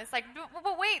phenomenon. It's like,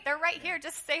 but wait, they're right here.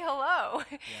 Just say hello.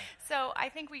 So I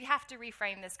think we have to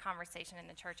reframe this conversation in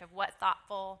the church of what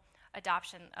thoughtful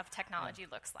adoption of technology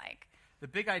looks like. The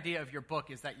big idea of your book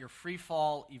is that your free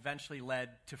fall eventually led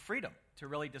to freedom, to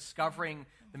really discovering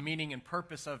the meaning and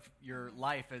purpose of your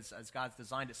life as God's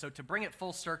designed it. So to bring it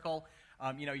full circle,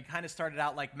 you kind of started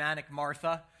out like Manic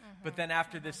Martha, but then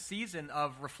after this season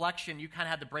of reflection, you kind of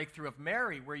had the breakthrough of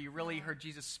Mary, where you really heard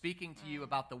Jesus speaking to you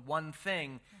about the one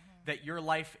thing that your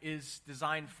life is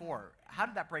designed for. How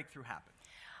did that breakthrough happen?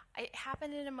 It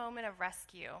happened in a moment of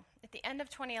rescue. At the end of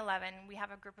 2011, we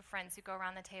have a group of friends who go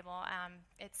around the table.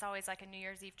 It's always like a New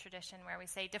Year's Eve tradition where we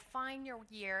say, define your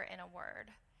year in a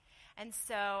word. And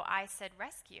so I said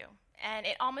rescue. And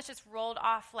it almost just rolled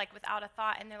off like without a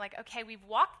thought. And they're like, okay, we've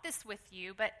walked this with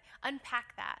you, but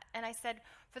unpack that. And I said,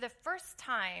 for the first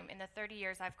time in the 30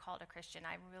 years I've called a Christian,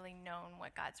 I've really known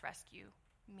what God's rescue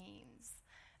means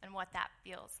and what that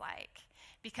feels like.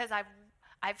 Because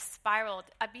I've spiraled.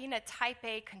 Being a type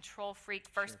A control freak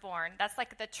firstborn, that's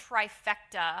like the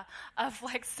trifecta of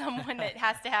like someone that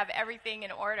has to have everything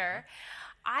in order.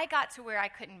 I got to where I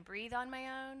couldn't breathe on my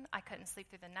own. I couldn't sleep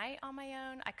through the night on my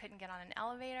own. I couldn't get on an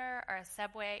elevator or a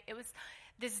subway. It was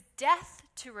this death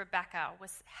to Rebecca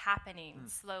was happening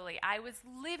slowly. I was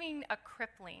living a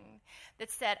crippling that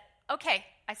said, okay,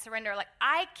 I surrender. Like,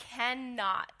 I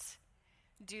cannot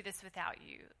do this without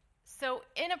you. So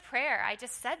in a prayer, I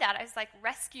just said that. I was like,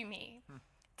 rescue me,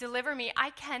 deliver me. I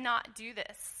cannot do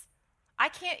this. I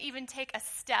can't even take a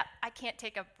step. I can't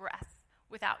take a breath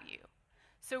without you.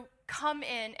 So come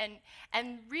in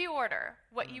and reorder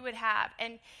what you would have.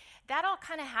 And that all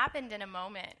kind of happened in a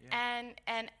moment. Yeah.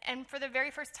 And for the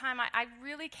very first time, I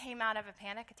really came out of a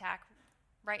panic attack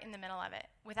right in the middle of it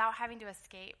without having to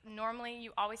escape. Normally,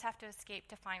 you always have to escape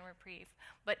to find reprieve.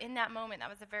 But in that moment, that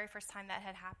was the very first time that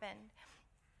had happened.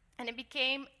 And it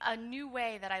became a new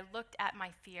way that I looked at my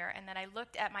fear and that I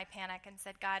looked at my panic and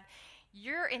said, God,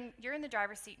 you're in the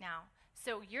driver's seat now.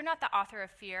 So you're not the author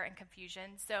of fear and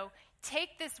confusion. So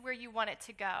take this where you want it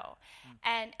to go.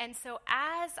 And so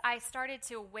as I started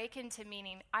to awaken to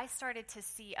meaning, I started to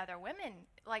see other women,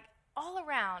 like all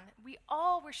around. We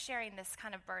all were sharing this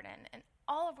kind of burden, and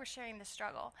all were sharing the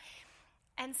struggle.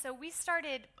 And so we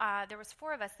started, there was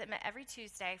 4 of us that met every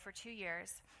Tuesday for 2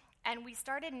 years, and we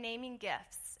started naming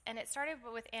gifts. And it started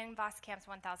with Ann Voskamp's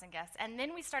 1,000 Gifts. And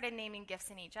then we started naming gifts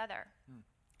in each other.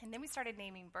 And then we started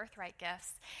naming birthright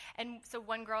gifts. And so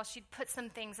one girl, she'd put some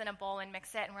things in a bowl and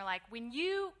mix it. And we're like, when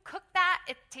you cook that,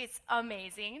 it tastes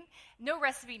amazing. No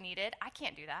recipe needed. I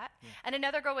can't do that. Yeah. And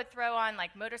another girl would throw on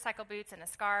like motorcycle boots and a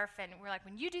scarf. And we're like,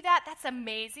 when you do that, that's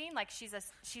amazing. Like she's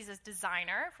a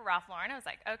designer for Ralph Lauren. I was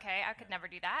like, okay, I could never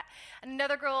do that. And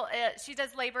another girl, she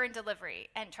does labor and delivery.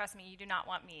 And trust me, you do not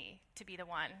want me to be the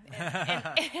one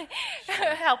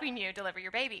helping you deliver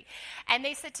your baby. And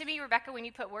they said to me, Rebecca, when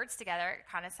you put words together,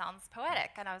 it kind of sounds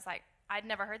poetic. And I was like, I'd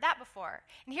never heard that before.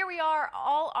 And here we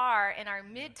all are in our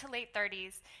mid to late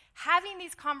 30s having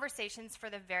these conversations for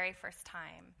the very first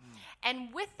time.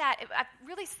 And with that, I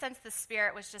really sensed the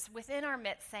Spirit was just within our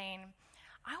midst saying,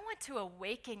 I want to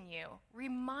awaken you,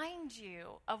 remind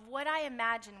you of what I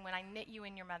imagined when I knit you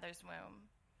in your mother's womb.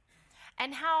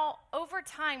 And how over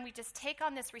time we just take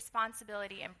on this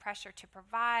responsibility and pressure to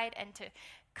provide and to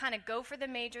kind of go for the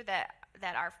major that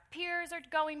our peers are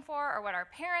going for or what our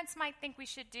parents might think we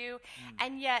should do,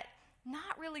 and yet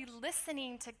not really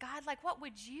listening to God, like, what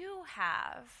would you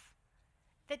have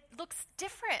that looks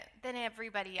different than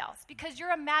everybody else? Because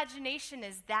your imagination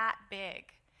is that big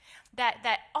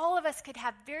that all of us could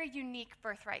have very unique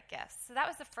birthright gifts. So that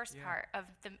was the first part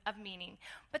of meaning.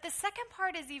 But the second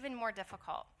part is even more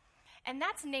difficult. And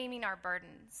that's naming our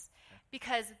burdens,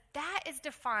 because that is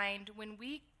defined when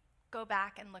we go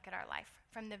back and look at our life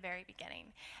from the very beginning.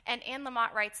 And Anne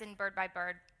Lamott writes in Bird by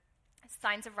Bird,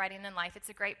 Signs of Writing in Life. It's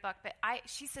a great book, but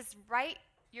she says, write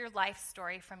your life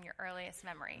story from your earliest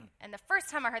memory. And the first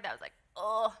time I heard that, I was like,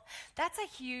 oh, that's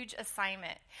a huge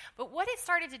assignment. But what it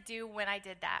started to do when I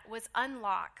did that was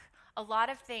unlock a lot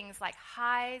of things like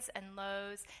highs and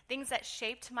lows, things that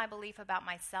shaped my belief about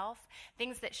myself,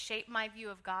 things that shaped my view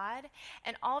of God.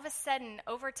 And all of a sudden,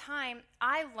 over time,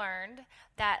 I learned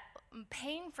that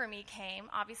pain for me came,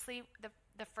 obviously, the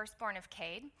firstborn of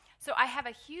Cade. So I have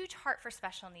a huge heart for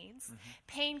special needs. Mm-hmm.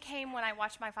 Pain came when I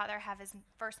watched my father have his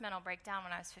first mental breakdown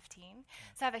when I was 15.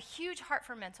 So I have a huge heart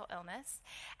for mental illness.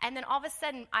 And then all of a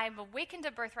sudden, I've awakened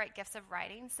to birthright gifts of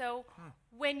writing. So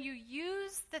when you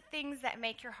use the things that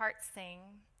make your heart sing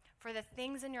for the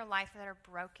things in your life that are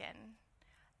broken,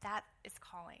 that is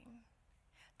calling.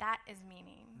 That is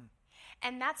meaning.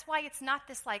 And that's why it's not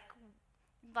this like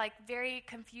very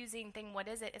confusing thing. What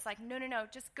is it? It's like, no,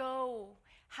 just go.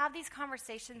 Have these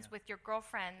conversations with your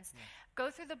girlfriends.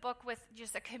 Go through the book with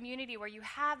just a community where you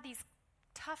have these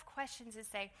tough questions to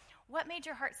say, what made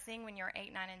your heart sing when you were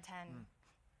 8, 9, and 10?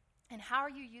 And how are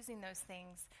you using those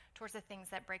things towards the things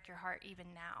that break your heart even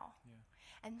now?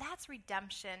 And that's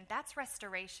redemption, that's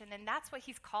restoration, and that's what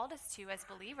he's called us to as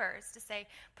believers, to say,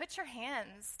 put your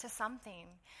hands to something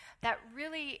that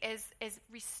really is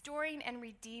restoring and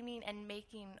redeeming and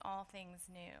making all things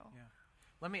new.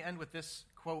 Let me end with this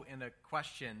quote and a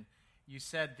question. You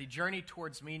said, the journey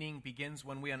towards meaning begins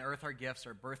when we unearth our gifts,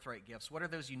 our birthright gifts. What are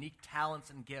those unique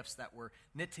talents and gifts that were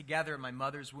knit together in my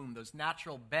mother's womb, those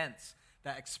natural bents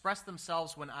that expressed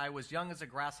themselves when I was young as a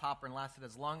grasshopper and lasted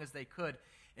as long as they could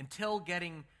until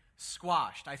getting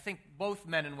squashed? I think both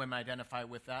men and women identify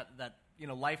with that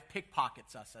life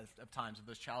pickpockets us at times of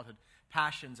those childhood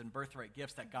passions and birthright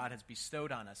gifts that God has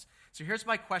bestowed on us. So here's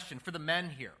my question for the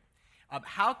men here.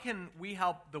 How can we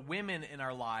help the women in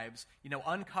our lives,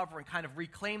 uncover and kind of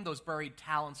reclaim those buried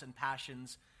talents and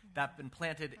passions that have been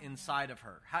planted inside of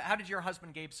her? How did your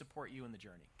husband, Gabe, support you in the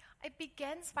journey? It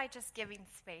begins by just giving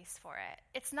space for it.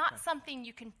 It's not something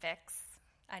you can fix.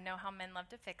 I know how men love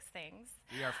to fix things.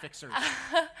 We are fixers.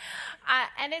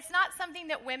 And it's not something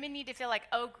that women need to feel like,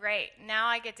 oh, great, now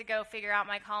I get to go figure out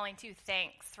my calling too.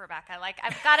 Thanks, Rebecca. Like,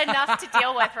 I've got enough to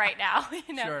deal with right now.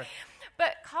 Sure.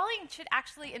 But calling should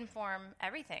actually inform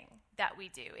everything that we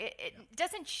do. It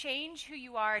doesn't change who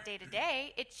you are day to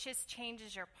day. It just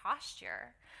changes your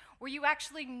posture, where you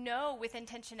actually know with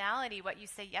intentionality what you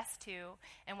say yes to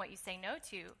and what you say no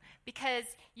to, because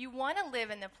you want to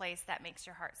live in the place that makes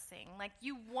your heart sing. Like,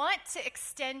 you want to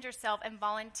extend yourself and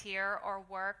volunteer or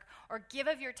work or give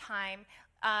of your time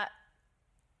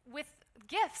with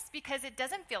gifts, because it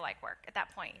doesn't feel like work at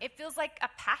that point. It feels like a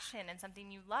passion and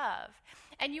something you love.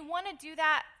 And you want to do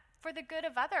that for the good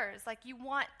of others. Like, you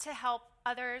want to help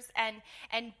others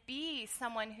and be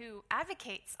someone who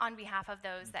advocates on behalf of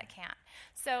those that can't.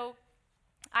 So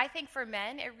I think for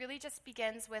men, it really just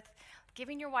begins with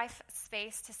giving your wife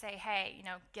space to say, hey,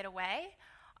 get away,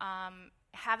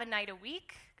 have a night a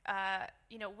week,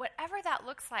 whatever that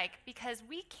looks like, because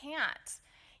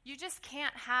you just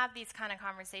can't have these kind of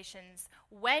conversations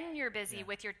when you're busy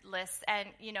with your lists and,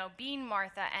 being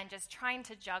Martha and just trying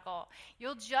to juggle.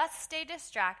 You'll just stay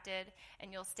distracted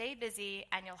and you'll stay busy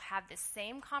and you'll have this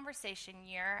same conversation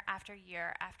year after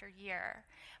year after year.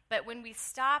 But when we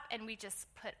stop and we just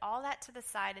put all that to the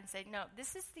side and say, no,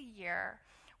 this is the year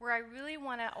where I really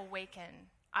want to awaken.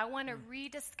 I want to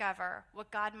rediscover what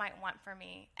God might want for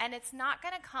me. And it's not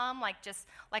going to come just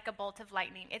like a bolt of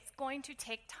lightning. It's going to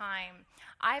take time.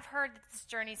 I've heard that this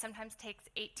journey sometimes takes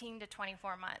 18 to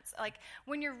 24 months. Like,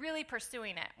 when you're really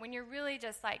pursuing it, when you're really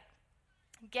just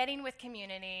getting with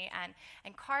community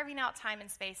and carving out time and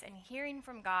space and hearing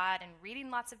from God and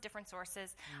reading lots of different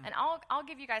sources. And I'll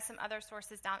give you guys some other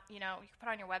sources down, you can put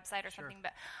on your website or something.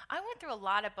 But I went through a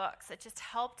lot of books that just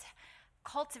helped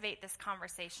cultivate this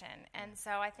conversation. And so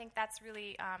I think that's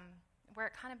really where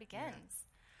it kind of begins.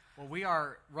 Well, we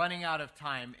are running out of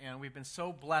time, and we've been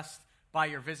so blessed by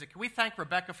your visit. Can we thank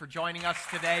Rebecca for joining us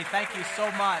today? Thank you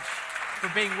so much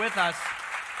for being with us.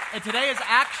 And today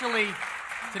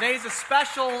is a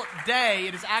special day.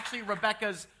 It is actually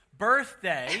Rebecca's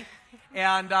birthday.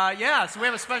 And so we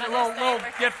have a special little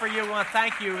gift for you. We want to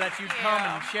thank you that you'd come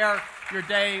and share your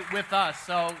day with us.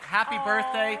 So happy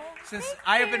birthday. Since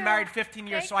I have been married 15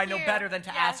 years, so I know better than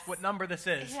to ask what number this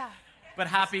is. Yeah. But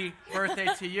happy birthday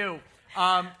to you.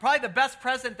 Probably the best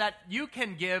present that you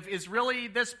can give is really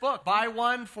this book. Buy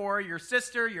one for your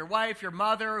sister, your wife, your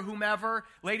mother, whomever.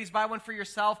 Ladies, buy one for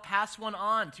yourself. Pass one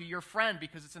on to your friend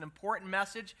because it's an important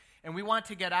message, and we want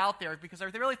to get out there because I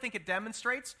really think it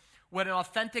demonstrates what an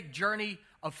authentic journey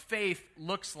of faith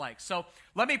looks like. So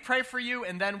let me pray for you,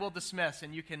 and then we'll dismiss,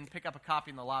 and you can pick up a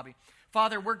copy in the lobby.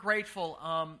 Father, we're grateful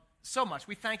so much.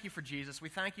 We thank you for Jesus. We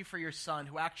thank you for your Son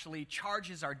who actually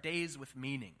charges our days with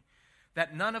meaning,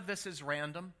 that none of this is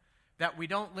random, that we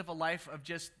don't live a life of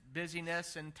just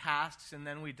busyness and tasks and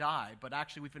then we die, but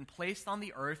actually we've been placed on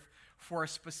the earth for a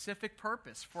specific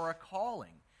purpose, for a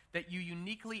calling that you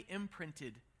uniquely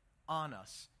imprinted on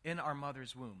us in our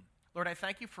mother's womb. Lord, I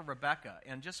thank you for Rebecca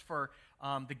and just for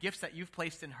the gifts that you've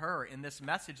placed in her, in this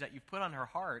message that you've put on her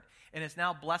heart, and is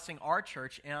now blessing our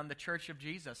church and the Church of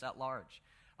Jesus at large.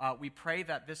 We pray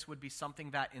that this would be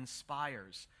something that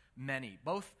inspires many,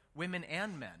 both women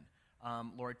and men,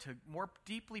 Lord, to more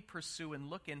deeply pursue and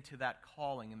look into that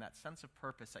calling and that sense of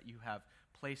purpose that you have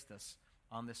placed us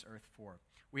on this earth for.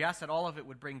 We ask that all of it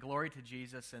would bring glory to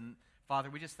Jesus, and Father,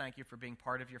 we just thank you for being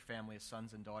part of your family as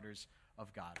sons and daughters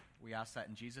of God. We ask that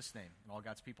in Jesus' name. And all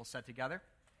God's people said together,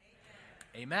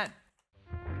 Amen.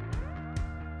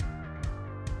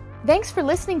 Thanks for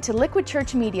listening to Liquid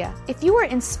Church Media. If you were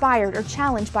inspired or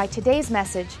challenged by today's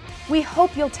message, we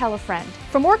hope you'll tell a friend.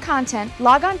 For more content,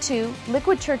 log on to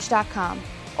liquidchurch.com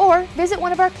or visit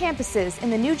one of our campuses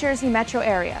in the New Jersey metro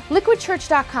area.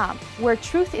 Liquidchurch.com, where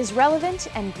truth is relevant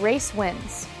and grace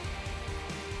wins.